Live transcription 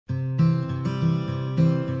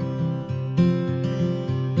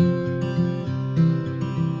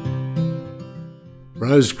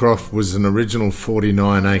Rosecroft was an original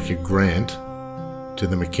 49-acre grant to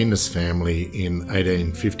the McInnes family in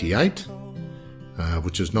 1858,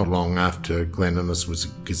 which was not long after Glen was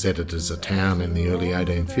gazetted as a town in the early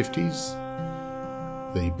 1850s.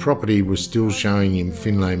 The property was still showing in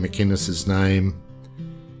Finlay McInnes's name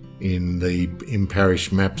in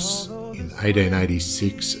parish maps in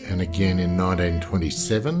 1886 and again in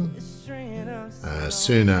 1927.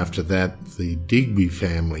 Soon after that, the Digby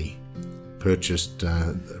family purchased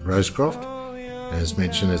Rosecroft. As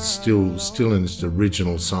mentioned, it's still in its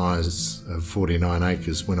original size of 49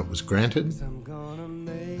 acres when it was granted.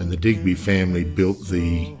 And the Digby family built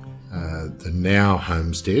the now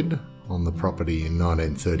homestead on the property in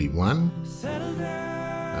 1931.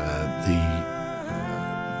 The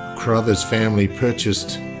Carruthers family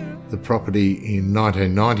purchased the property in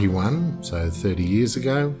 1991, so 30 years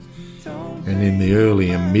ago. And in the early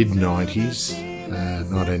and mid-90s,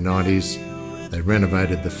 1990s, they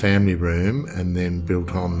renovated the family room and then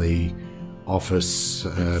built on the office,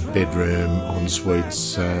 bedroom,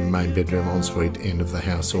 ensuites, main bedroom, ensuite end of the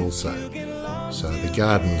house also. So the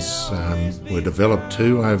gardens were developed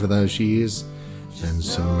too over those years, and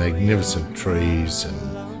some magnificent trees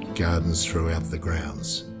and gardens throughout the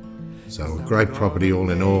grounds. So a great property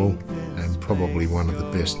all in all, and probably one of the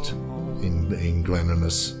best in Glen,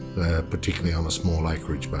 particularly on a small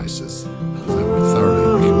acreage basis. So we thoroughly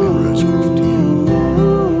recommend Rosecroft to you.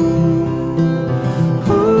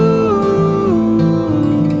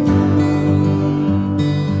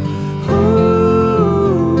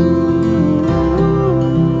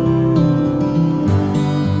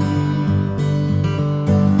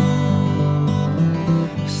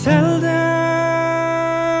 Settle down,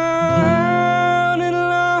 it'll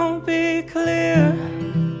all be clear.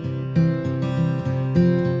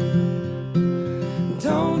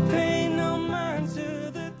 Don't pay no mind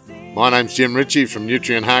to the team. My name's Jim Ritchie from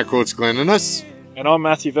Nutrient Harcourts, Glen. And I'm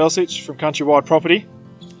Matthew Velsich from Countrywide Property.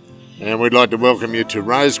 And we'd like to welcome you to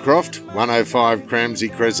Rosecroft, 105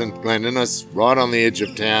 Cramsie Crescent, Glen, right on the edge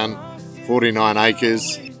of town, 49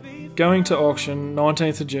 acres. Going to auction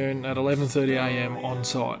 19th of June at 11:30 AM on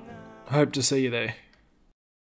site. Hope to see you there.